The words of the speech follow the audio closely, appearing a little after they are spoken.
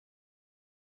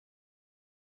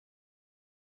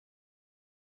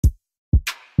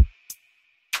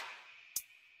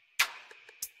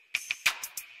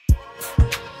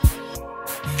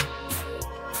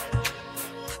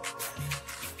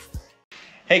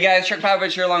Hey guys,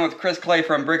 Chuckpopovich here along with Chris Clay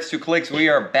from Bricks to Clicks. We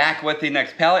are back with the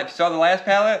next pallet. If you saw the last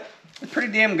pallet, it's pretty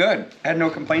damn good. I had no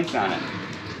complaints on it.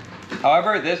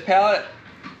 However, this pallet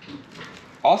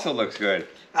also looks good.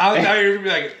 I thought you were gonna be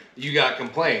like, you got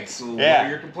complaints. So yeah. What are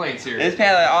your complaints here? This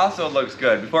pallet also looks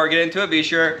good. Before we get into it, be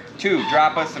sure to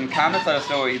drop us some comments. Let us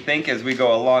know what you think as we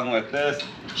go along with this.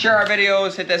 Share our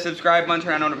videos, hit that subscribe button,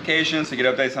 turn on notifications to get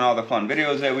updates on all the fun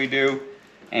videos that we do.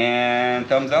 And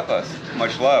thumbs up us.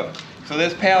 Much love. So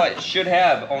this pallet should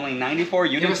have only 94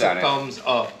 units on it. Give us a thumbs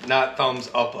up, not thumbs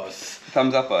up us.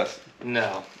 Thumbs up us.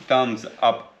 No. Thumbs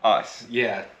up us.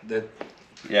 Yeah.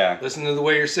 Yeah. Listen to the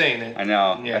way you're saying it. I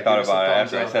know. Yeah, I thought about it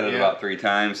after I said it about 3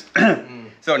 times.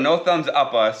 So no thumbs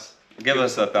up us. Give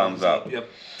us a thumbs up. Yep.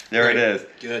 There it is.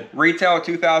 Good. Retail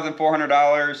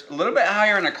 $2,400. A little bit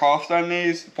higher in the cost on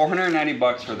these.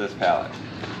 $490 for this pallet.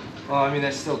 Well, I mean,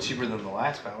 that's still cheaper than the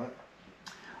last pallet.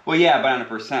 Well, yeah, but on a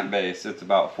percent base, it's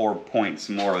about 4 points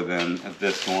more than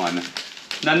this one.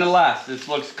 Nonetheless, this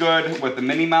looks good with the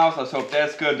Minnie Mouse. Let's hope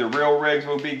that's good. The real rigs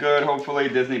will be good. Hopefully,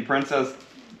 Disney Princess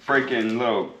freaking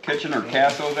little kitchen or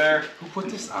castle there. Who put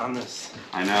this on this?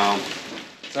 I know.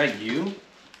 Is that you?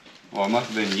 Well, it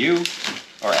must have been you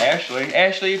or Ashley.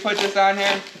 Ashley, you put this on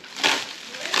here?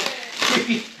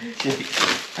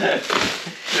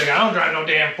 Like, I don't drive no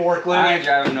damn forklift. I ain't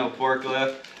driving no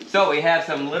forklift. So we have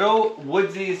some little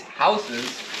Woodsies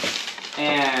houses,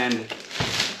 and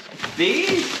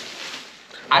these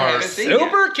I haven't seen yet.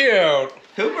 Super cute.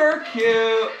 Super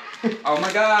cute. Oh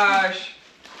my gosh.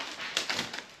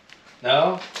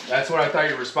 No, that's what I thought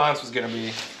your response was gonna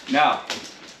be. No.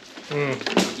 You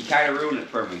kind of ruined it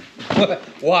for me.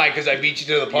 Why? Because I beat you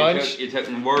to the punch? You took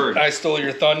my word. I stole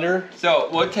your thunder? So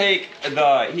we'll take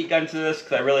the heat gun to this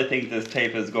because I really think this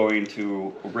tape is going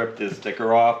to rip this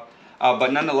sticker off.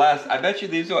 But nonetheless, I bet you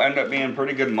these will end up being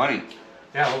pretty good money.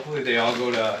 Yeah, hopefully they all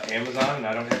go to Amazon and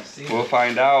I don't have to see them. We'll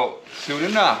find out soon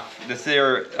enough. This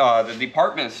is the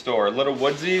department store, Little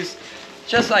Woodsies,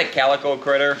 just like Calico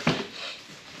Critter.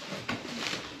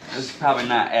 This is probably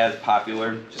not as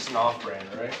popular. Just an off-brand,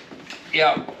 right?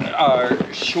 Yeah,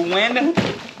 Schwinn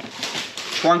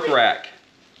trunk rack.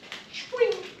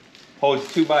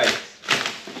 Holds 2 bikes.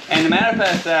 And the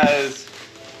manifest says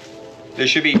there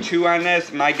should be 2 on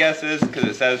this. My guess is, because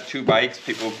it says 2 bikes,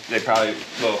 people, they probably,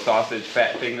 little sausage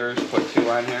fat fingers, put 2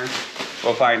 on here.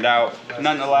 We'll find out.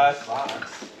 Nonetheless,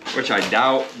 which I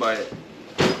doubt, but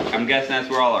I'm guessing that's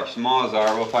where all our smalls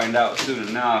are. We'll find out soon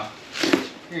enough.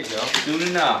 Here you go. Soon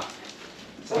enough.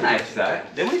 It's a nice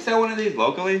set. Didn't we sell one of these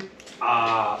locally?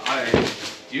 I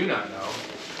do not know.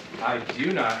 I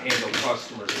do not handle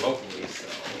customers locally, so.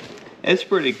 It's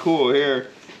pretty cool here.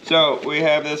 So we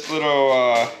have this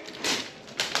little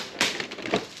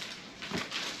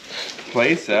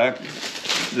play set.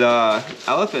 The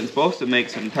elephant's supposed to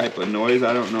make some type of noise.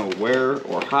 I don't know where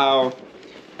or how.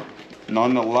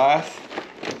 Nonetheless.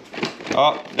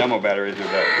 Oh, demo batteries are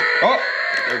there. Oh,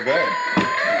 they're good.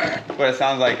 That's what it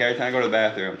sounds like every time I go to the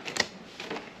bathroom.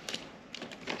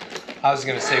 I was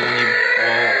gonna say when you,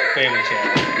 family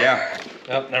channel. Yeah.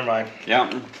 Oh, never mind.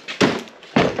 Yeah.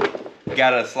 You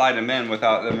gotta slide them in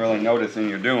without them really noticing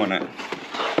you're doing it.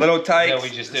 Little Tykes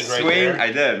we just did right swing. there?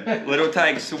 I did. Little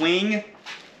Tyke swing.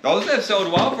 Those have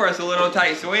sold well for us, the Little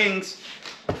Tyke swings.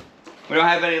 We don't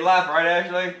have any left, right,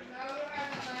 Ashley?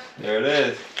 There it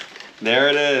is. There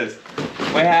it is.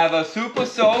 We have a Super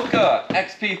Soaker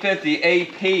XP50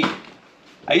 AP.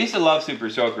 I used to love Super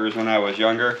Soakers when I was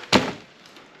younger.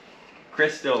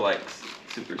 Chris still likes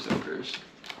Super Soakers.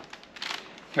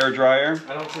 Hair dryer.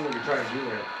 I don't see what you're trying to do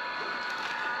there.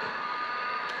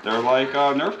 They're like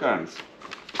Nerf guns.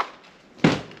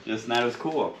 Just not as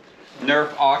cool.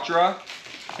 Nerf Ultra.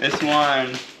 This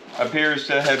one appears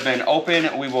to have been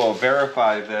open. We will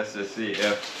verify this to see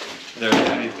if there's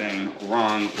anything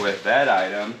wrong with that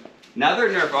item. Another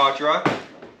Nerf Ultra.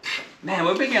 Man,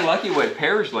 we've been getting lucky with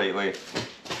pairs lately.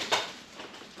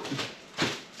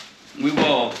 We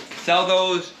will sell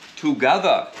those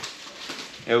together.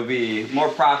 It will be more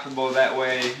profitable that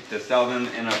way to sell them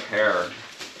in a pair.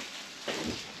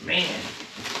 Man,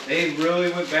 they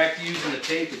really went back to using the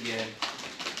tape again.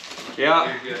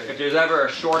 Yeah, if there's ever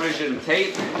a shortage in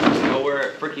tape, you know where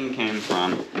it freaking came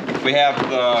from. We have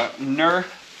the Nerf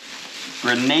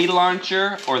grenade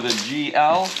launcher, or the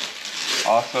GL.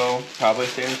 Also, probably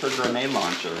stands for grenade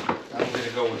launcher. I'm gonna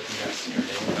go with yes.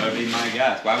 That would be my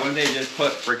guess. Why wouldn't they just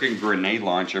put freaking grenade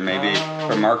launcher? Maybe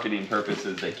for marketing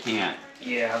purposes they can't.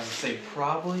 Yeah, I was gonna say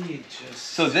probably just.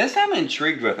 So this I'm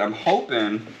intrigued with. I'm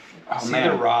hoping. I see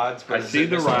the rods, but I see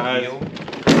the rods.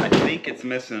 I think it's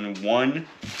missing one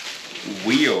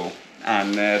wheel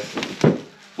on this.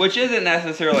 which isn't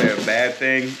necessarily a bad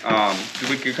thing.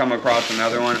 We could come across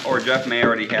another one, or Jeff may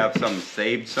already have some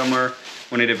saved somewhere.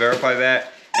 We need to verify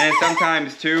that. And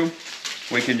sometimes too,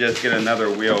 we can just get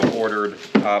another wheel ordered.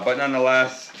 But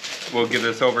nonetheless, we'll give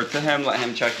this over to him, let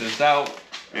him check this out,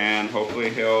 and hopefully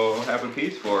he'll have a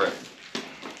piece for it.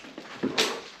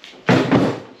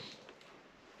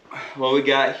 What we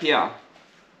got here?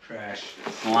 Trash.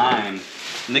 Slime.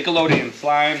 Nickelodeon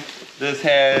slime. This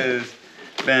has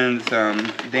been some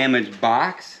damaged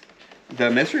box. The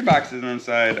mystery boxes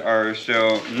inside are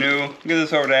still new. Give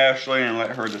this over to Ashley and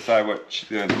let her decide what she's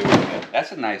gonna do with it.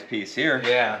 That's a nice piece here.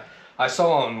 Yeah, I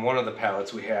saw on one of the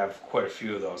pallets we have quite a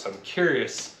few of those. I'm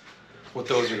curious what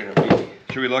those are gonna be.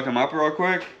 Should we look them up real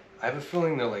quick? I have a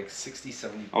feeling they're like 60,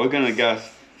 70 bucks. I was gonna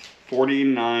guess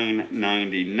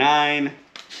 $49.99.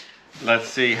 Let's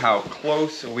see how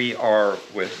close we are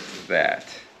with that.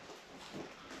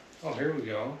 Oh, here we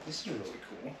go. This is really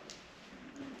cool.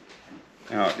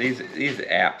 Oh, these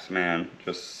apps, man,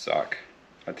 just suck.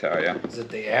 I tell you. Is it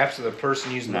the apps or the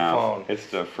person using the No, phone? it's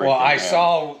the freaking Well, I app.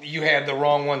 saw you had the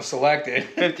wrong one selected.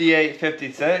 58,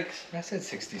 56. I said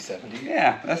 60, 70.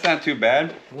 Yeah, that's not too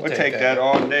bad. We'll We'll take take that. that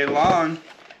all day long.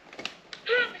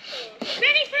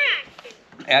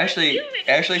 Ashley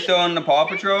still in the Paw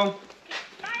Patrol?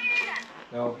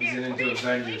 No, he's into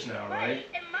Avengers now, right?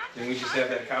 Didn't we just have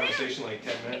that conversation like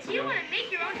 10 minutes ago?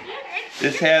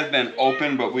 This has been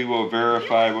open, but we will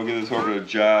verify. We'll give this over to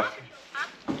Jeff.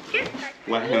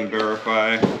 Let him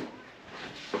verify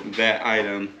that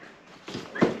item.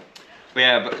 We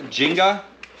have Jenga.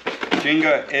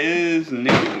 Jenga is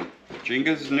new.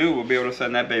 Jenga's new. We'll be able to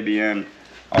send that baby in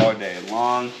all day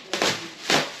long.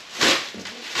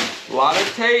 A lot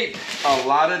of tape. A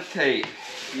lot of tape.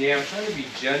 Yeah, I'm trying to be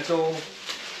gentle.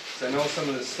 Because I know some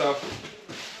of this stuff,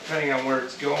 depending on where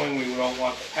it's going, we don't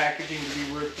want the packaging to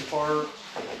be ripped apart.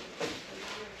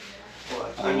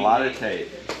 But, A lot of tape.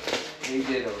 They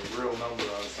did a real number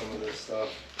on some of this stuff.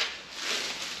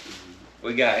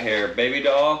 We got here baby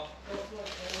doll.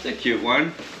 It's a cute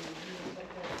one.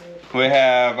 We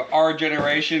have our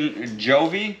generation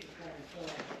Jovi.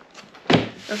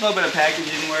 There's a little bit of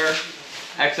packaging wear.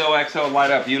 XOXO light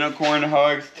up unicorn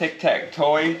hugs. Tic Tac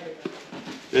Toy.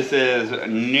 This is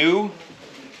new.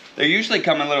 They usually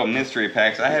come in little mystery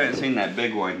packs. I haven't seen that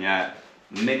big one yet.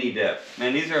 Mini dip.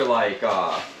 Man, these are like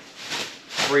freaking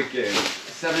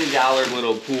 $70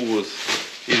 little pools.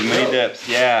 These mini dips.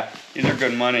 Yeah, these are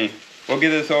good money. We'll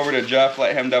give this over to Jeff.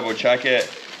 Let him double check it.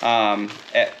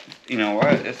 You know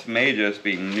what? This may just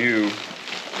be new.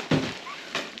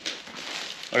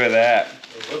 Look at that.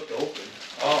 It looked open.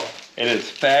 Oh. It is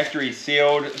factory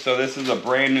sealed. So this is a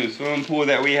brand new swimming pool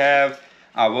that we have.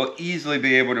 We'll easily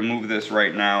be able to move this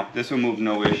right now. This will move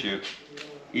no issue.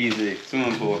 Easy.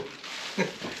 Swimming pool.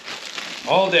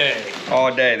 All day.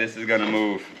 All day this is gonna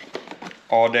move.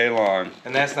 All day long.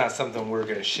 And that's not something we're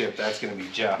gonna ship. That's gonna be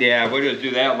Jeff. Yeah, we'll just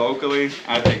do that locally.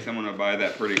 I think someone will buy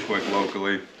that pretty quick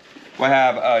locally. We'll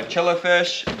have a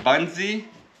Chillifish Bunsy.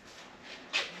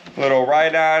 Little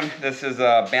ride-on. This is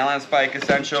a balance bike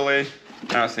essentially.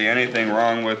 I don't see anything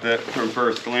wrong with it from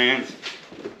first glance.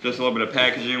 Just a little bit of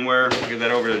packaging wear. Give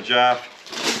that over to Jeff.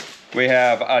 We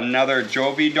have another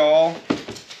Jovi doll.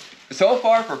 So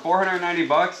far for 490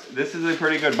 bucks, this is a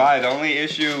pretty good buy. The only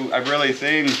issue I've really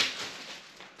seen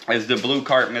is the blue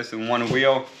cart missing one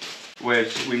wheel,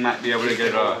 which we might be able to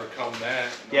get a, overcome that.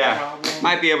 No yeah, problem.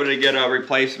 might be able to get a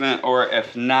replacement, or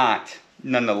if not,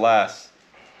 nonetheless.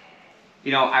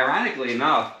 You know, ironically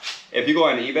enough, if you go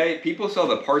on eBay, people sell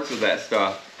the parts of that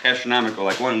stuff astronomical,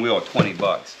 like one wheel, 20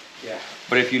 bucks. Yeah.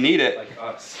 But if you need it, Like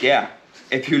us. yeah,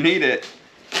 if you need it,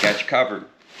 got you covered.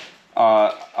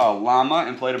 A llama,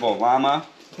 inflatable llama.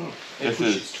 This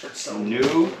is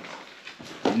new.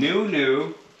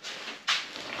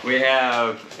 We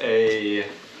have a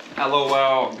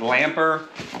LOL Glamper.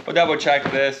 We'll double check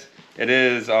this. It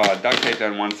is duct taped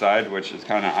on one side, which is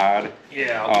kind of odd.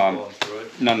 Yeah, I'll be going through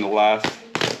it. Nonetheless.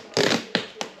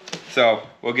 So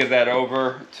we'll give that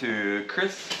over to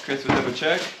Chris. Chris will double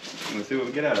check. And we'll see what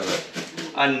we get out of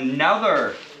it.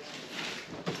 Another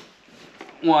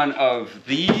one of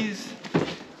these.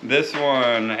 This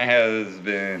one has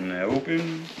been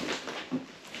opened.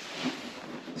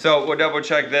 So we'll double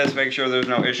check this, make sure there's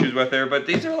no issues with it. But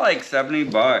these are like 70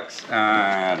 bucks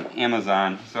on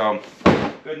Amazon. So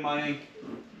good money.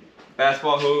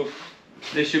 Basketball hoop.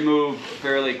 This should move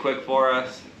fairly quick for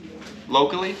us.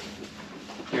 Locally.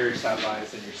 Curious how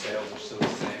biased and your sales are still the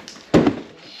same.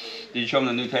 Did you show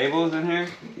them the new tables in here?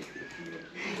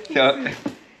 So,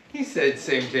 He said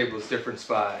same tables, different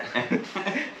spot. that's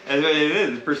what it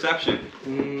is, perception.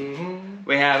 Mm-hmm.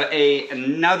 We have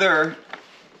another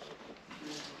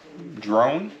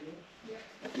drone.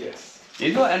 Yes.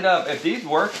 These will end up, if these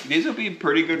work, these will be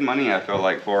pretty good money, I feel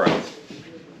like, for us.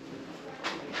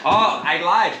 Oh, I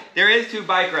lied. There is 2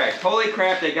 bike racks. Holy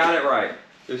crap, they got it right.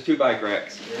 There's 2 bike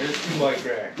racks. There is 2 bike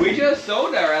racks. We just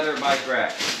sold our other bike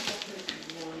rack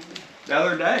the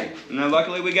other day. And then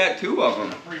luckily we got 2 of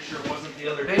them. I'm pretty sure it wasn't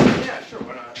the other day. Yeah, sure,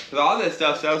 why not? Because all this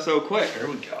stuff sells so quick. There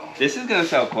we go. This is going to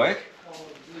sell quick.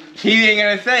 He ain't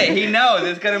going to say it. He knows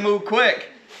it's going to move quick.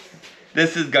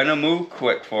 This is going to move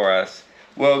quick for us.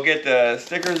 We'll get the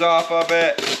stickers off of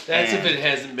it. That's if it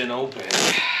hasn't been open.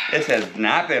 This has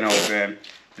not been open.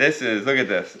 This is, look at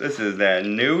this. This is that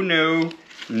new.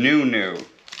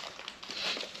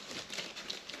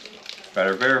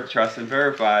 Better trust and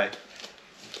verify.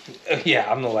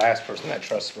 Yeah, I'm the last person that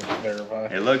trusts me to verify.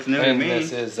 It looks new to me.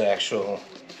 This is the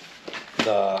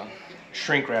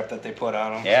shrink wrap that they put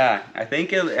on them. Yeah, I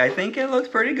think it looks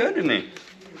pretty good to me.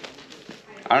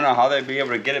 I don't know how they'd be able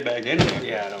to get it back in here.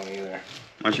 Yeah, I don't either.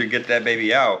 Once you get that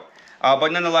baby out.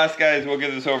 But nonetheless, guys, we'll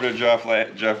give this over to Jeff.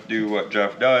 Let Jeff do what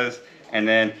Jeff does. And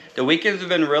then the weekends have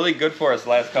been really good for us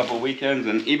the last couple of weekends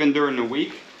and even during the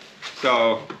week.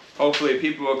 So hopefully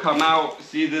people will come out,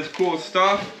 see this cool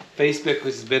stuff. Facebook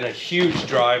has been a huge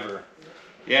driver.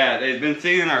 Yeah, they've been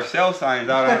seeing our sale signs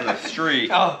out on the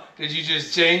street. Oh, did you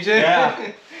just change it?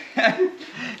 Yeah.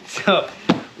 So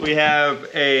we have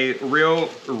a real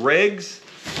rigs.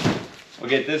 We'll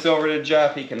get this over to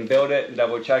Jeff. He can build it and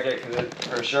double check it because it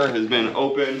for sure has been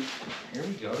open. Here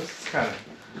we go. This is kind of.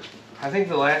 I think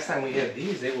the last time we had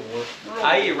these, they would work.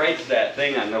 I erased that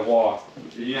thing on the wall.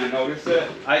 Did you not notice it?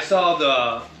 I saw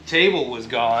the table was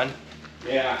gone.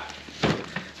 Yeah.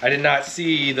 I did not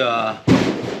see the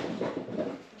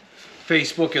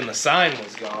Facebook and the sign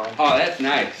was gone. Oh, that's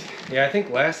nice. Yeah, I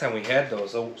think last time we had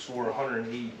those were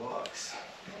 180 bucks.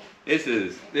 This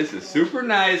is super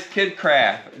nice kid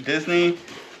craft Disney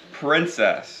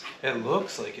princess. It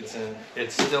looks like it's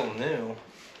still new.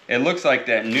 It looks like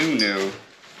that new.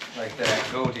 Like that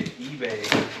go to eBay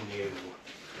new.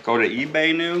 Go to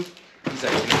eBay new? He's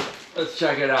like, let's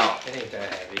check it out. It ain't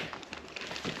that heavy.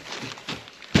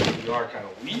 You are kind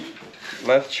of weak.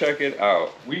 Let's check it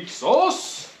out. Weak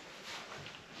sauce.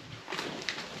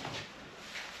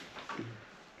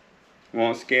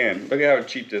 Won't scan. Look at how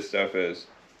cheap this stuff is.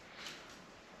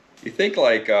 You think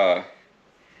like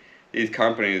these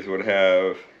companies would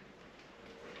have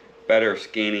better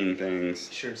scanning things.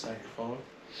 You sure it's not your phone?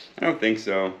 I don't think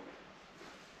so.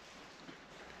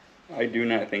 I do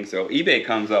not think so. eBay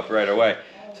comes up right away.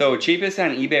 So cheapest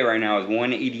on eBay right now is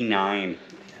 $189.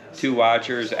 2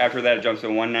 watchers. After that it jumps to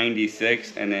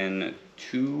 $196 and then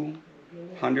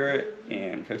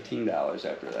 $215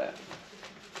 after that.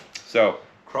 So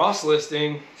cross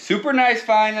listing. Super nice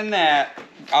find on that.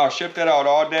 I'll ship that out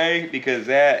all day because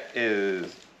that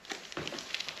is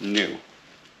new.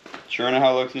 Sure enough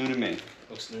how it looks new to me.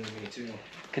 Looks new to me too.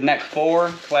 Connect 4,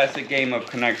 classic game of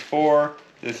Connect 4.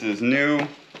 This is new.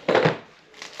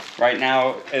 Right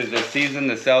now is the season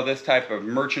to sell this type of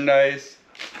merchandise.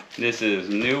 This is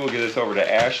new. We'll give this over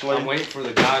to Ashley. I'm waiting for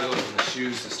the goggles and the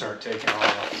shoes to start taking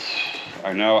off.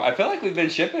 I know. I feel like we've been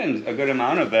shipping a good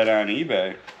amount of that on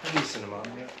eBay. A decent amount,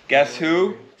 yeah. Guess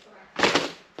who?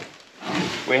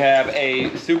 We have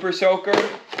a Super Soaker.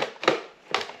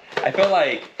 I feel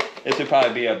like this would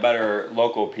probably be a better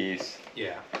local piece.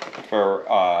 Yeah. For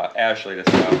Ashley to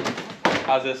smell.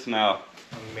 How's this smell?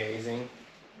 Amazing.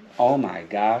 Oh my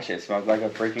gosh, it smells like a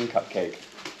freaking cupcake.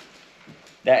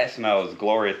 That smells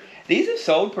glorious. These have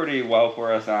sold pretty well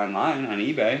for us online on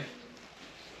eBay.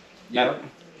 Yep.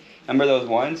 Remember those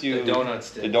ones? The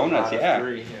donuts did. The donuts, yeah.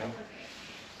 3, yeah.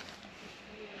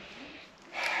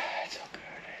 It's so good.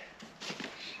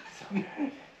 So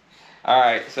good.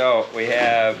 Alright, so we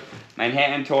have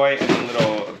Manhattan Toy and a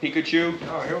little Pikachu.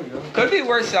 Oh, here we go. Could be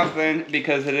worth something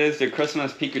because it is the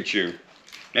Christmas Pikachu.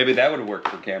 Maybe that would work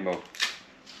for Cambo.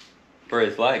 For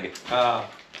his leg.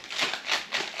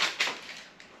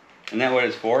 Isn't that what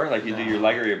it's for? Like you do your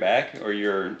leg or your back or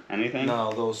your anything?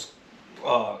 No, those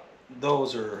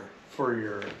are for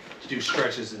your to do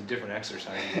stretches and different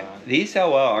exercises on. These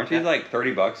sell well. Aren't these like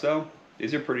 30 bucks though?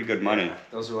 These are pretty good money. Yeah,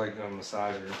 those are like a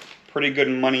massager. Pretty good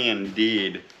money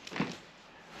indeed.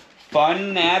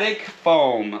 Funatic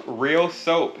Foam Real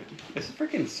Soap. This is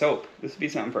freaking soap. This would be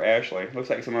something for Ashley. Looks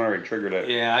like someone already triggered it.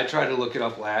 Yeah, I tried to look it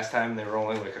up last time. They were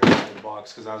only like a couple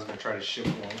bucks because I was going to try to ship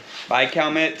one. By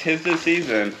Calmet, 'tis the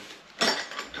season.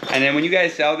 And then when you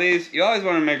guys sell these, you always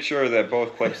want to make sure that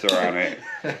both clips are on it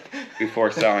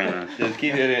before selling them. Just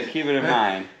keep it in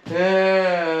mind.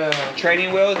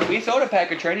 Training wheels. We sold a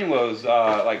pack of training wheels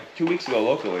like 2 weeks ago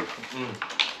locally.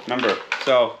 Remember?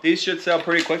 So these should sell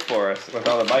pretty quick for us with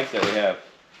all the bikes that we have.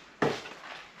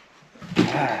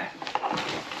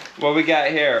 What we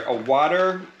got here? A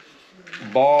water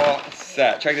ball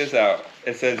set. Check this out.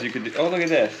 It says you could do, oh, look at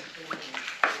this.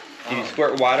 You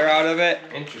squirt water out of it.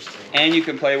 Interesting. And you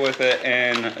can play with it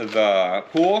in the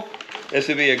pool. This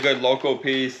would be a good local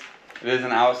piece. It is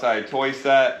an outside toy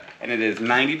set, and it is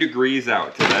 90 degrees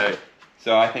out today.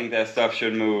 So I think that stuff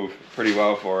should move pretty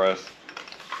well for us.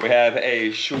 We have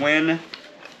a Schwinn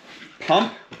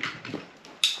pump.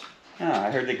 Oh,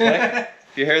 I heard the click.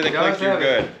 If you hear the click, you're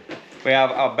good. We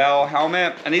have a Bell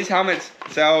helmet, and these helmets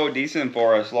sell decent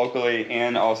for us locally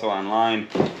and also online.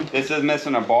 This is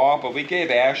missing a ball, but we gave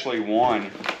Ashley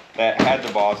one that had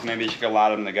the ball, so maybe she could lot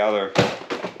them together.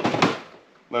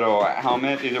 Little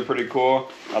helmet, these are pretty cool.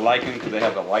 I like them because they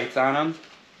have the lights on them.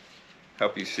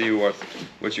 Help you see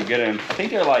what you get in. I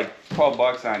think they're like 12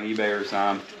 bucks on eBay or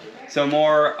something. Some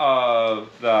more of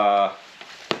the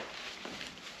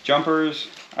jumpers.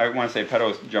 I want to say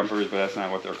pedal jumpers, but that's not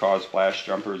what they're called. Splash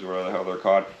jumpers, whatever the hell they're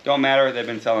called. Don't matter, they've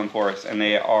been selling for us, and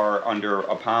they are under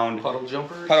a pound. Puddle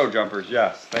jumpers? Puddle jumpers,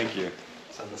 yes, thank you.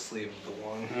 It's on the sleeve of the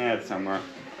one. Yeah, it's somewhere.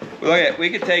 Well, look at, we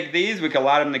could take these, we could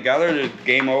lot them together. There's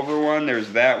Game Over one,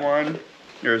 there's that one.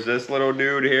 There's this little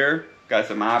dude here. Got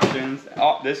some options.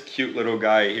 Oh, this cute little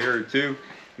guy here too.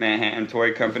 Manhattan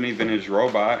Toy Company, vintage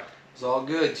robot. It's all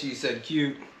good, she said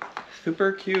cute.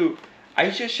 Super cute. I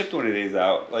just shipped one of these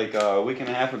out like a week and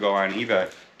a half ago on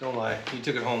eBay. Don't lie, you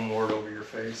took it home and wore it over your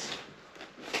face.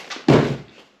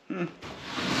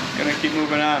 Gonna keep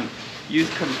moving on. Use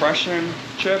compression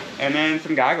chip and then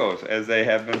some goggles as they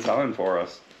have been selling for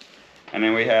us. And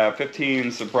then we have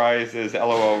 15 Surprises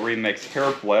LOL Remix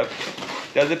hair flip.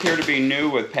 Does appear to be new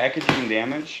with packaging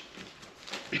damage.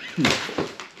 I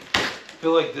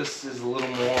feel like this is a little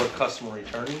more customer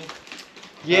returning.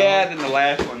 Yeah, than the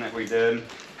last one that we did.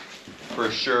 For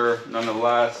sure,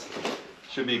 nonetheless.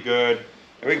 Should be good.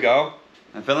 There we go.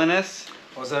 I'm feeling this.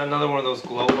 Was that another one of those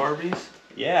glow Barbies?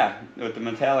 Yeah, with the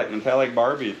metallic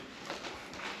Barbie.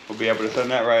 We'll be able to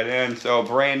send that right in. So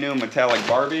brand new metallic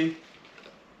Barbie.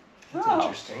 That's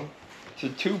interesting. It's a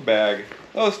tube bag.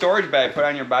 A little storage bag. Put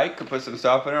on your bike. Could put some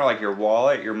stuff in there like your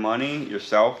wallet, your money, your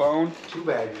cell phone. Two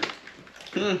bagger.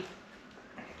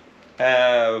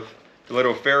 Have the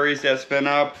little fairies that spin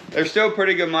up. They're still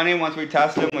pretty good money once we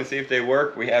test them. We see if they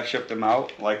work. We have shipped them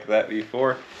out like that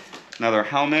before. Another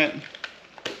helmet.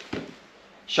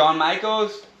 Shawn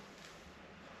Michaels.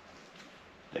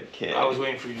 The kid. I was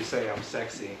waiting for you to say I'm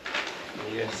sexy.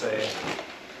 And you didn't say it.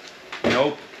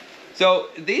 Nope. So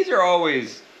these are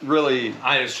always really.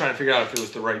 I was trying to figure out if it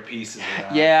was the right pieces or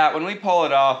not. Yeah, when we pull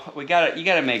it off, you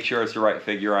gotta make sure it's the right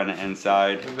figure on the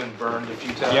inside. We've been burned a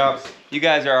few times. Yep. You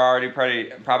guys are already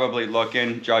probably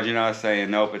looking, judging us, saying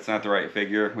nope, it's not the right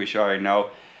figure. We should already know.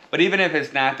 But even if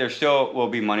it's not, there still will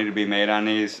be money to be made on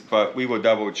these. But we will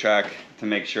double check to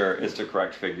make sure it's the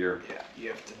correct figure. Yeah, you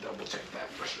have to double check that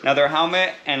for sure. Now their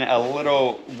helmet and a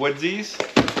little Woodsies.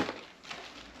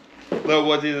 Little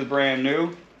Woodsies is brand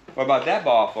new. What about that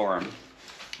ball for him?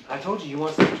 I told you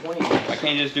want some 20. I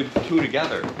can't just do two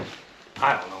together.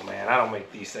 I don't know, man. I don't make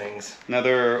these things.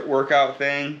 Another workout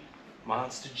thing.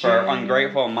 Monster For Jam.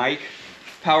 ungrateful Mike.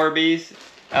 Power Beast.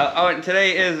 Oh, and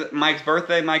today is Mike's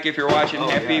birthday. Mike, if you're watching,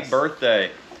 happy birthday.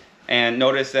 And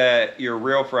notice that your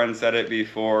real friend said it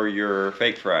before your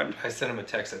fake friend. I sent him a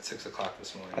text at 6 o'clock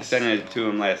this morning. I sent it to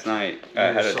him last night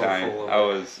ahead of time.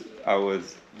 I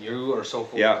was. You are so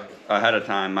full. Yeah, ahead of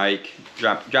time, Mike.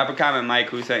 Drop a comment, Mike.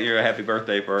 Who sent you a happy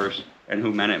birthday first, and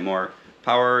who meant it more?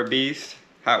 Power Beast,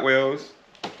 Hot Wheels.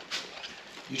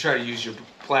 You try to use your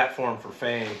platform for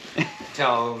fame.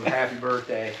 Tell him happy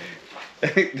birthday.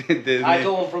 I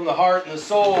told him from the heart and the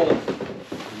soul.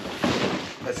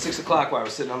 At 6 o'clock while I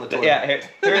was sitting on the toilet. Yeah,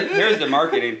 here's the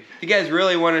marketing. If you guys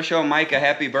really want to show Mike a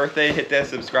happy birthday, hit that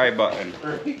subscribe button.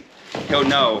 He'll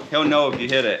know. He'll know if you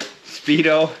hit it.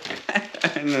 Speedo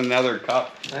and another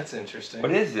cup. That's interesting.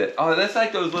 What is it? Oh, that's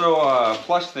like those little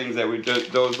plush things that we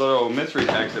did. Those little mystery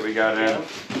packs that we got in.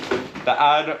 The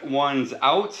odd ones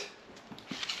out.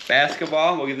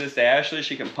 Basketball. We'll give this to Ashley.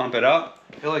 She can pump it up.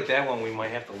 I feel like that one we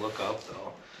might have to look up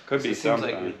though. Could be something.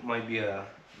 Seems like it might be a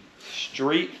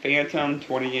Street Phantom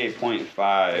 28.5.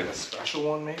 like a special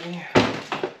one maybe.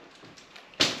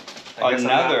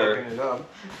 Another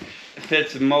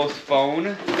fits most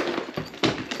phone.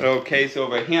 Little case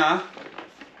over here.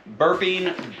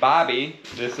 Burping Bobby.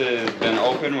 This has been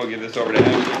open. We'll give this over to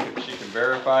Ashley. She can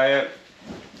verify it.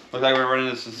 Looks like we're running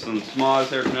this with some smalls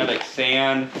here. Kinetic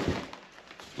sand.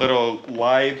 Little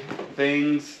live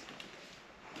things.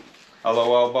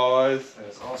 LOL balls. That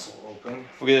is also open.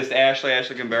 We'll give this to Ashley.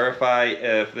 Ashley can verify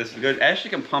if this is good.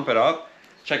 Ashley can pump it up.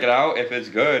 Check it out. If it's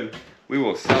good, we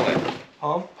will sell it.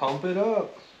 Pump it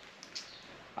up.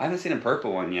 I haven't seen a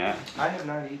purple one yet. I have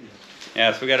not either.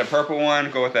 Yeah, so we got a purple one,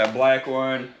 go with that black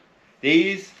one.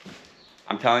 These,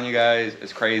 I'm telling you guys,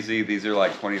 it's crazy. These are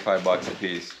like 25 bucks a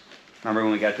piece. Remember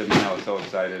when we got them in, I was so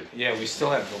excited. Yeah, we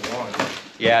still have the one.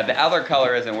 Yeah, the other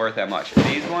color isn't worth that much.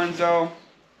 These ones though,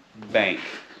 bank.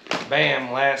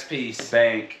 Bam, last piece.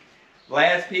 Bank.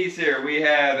 Last piece here, we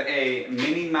have a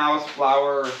Minnie Mouse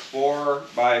Flower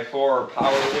 4x4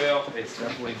 Power Wheel. It's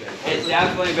definitely been open. It's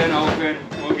definitely been open.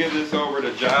 We'll give this over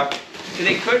to Jeff. And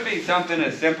it could be something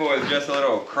as simple as just a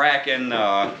little crack in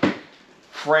the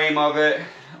frame of it,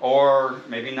 or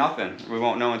maybe nothing. We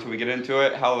won't know until we get into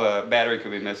it. Hell, the battery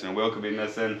could be missing, a wheel could be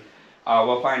missing.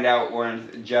 We'll find out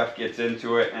when Jeff gets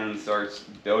into it and starts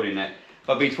building it.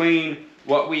 But between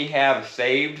what we have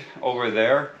saved over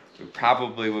there, we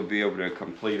probably would be able to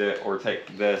complete it, or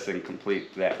take this and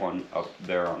complete that one up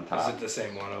there on top. Is it the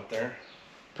same one up there?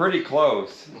 Pretty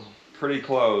close. Pretty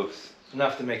close.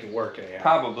 Enough to make it work, yeah.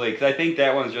 Probably, because I think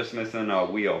that one's just missing a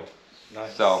wheel.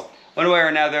 Nice. So, one way or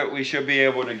another, we should be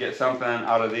able to get something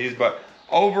out of these. But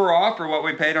overall, for what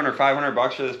we paid under 500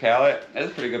 bucks for this pallet,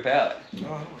 it's a pretty good pallet. Oh,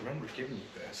 I don't remember giving you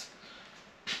this.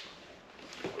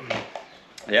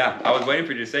 Yeah, I was waiting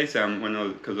for you to say something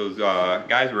when because those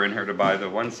guys were in here to buy the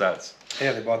one sets.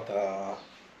 Yeah, they bought the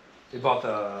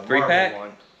 3-pack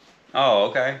one. Oh,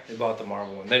 okay. They bought the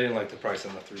marble one. They didn't like the price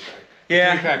on the 3-pack.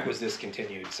 Yeah. The 3-pack was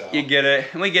discontinued, so. You get it,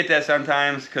 and we get that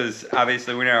sometimes because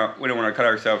obviously we don't want to cut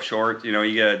ourselves short. You know,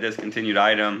 you get a discontinued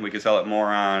item, we can sell it more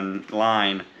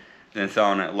online than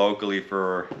selling it locally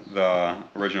for the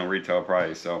original retail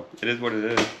price. So it is what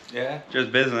it is. Yeah.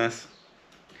 Just business.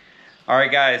 All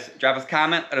right, guys, drop us a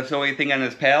comment. Let us know what you think on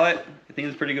this pallet. I think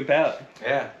it's a pretty good pallet.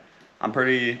 Yeah. I'm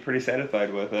pretty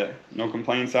satisfied with it. No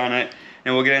complaints on it.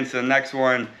 And we'll get into the next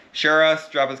one. Share us,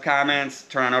 drop us comments,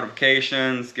 turn on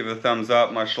notifications, give it a thumbs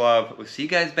up. Much love. We'll see you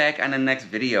guys back on the next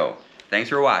video. Thanks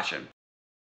for watching.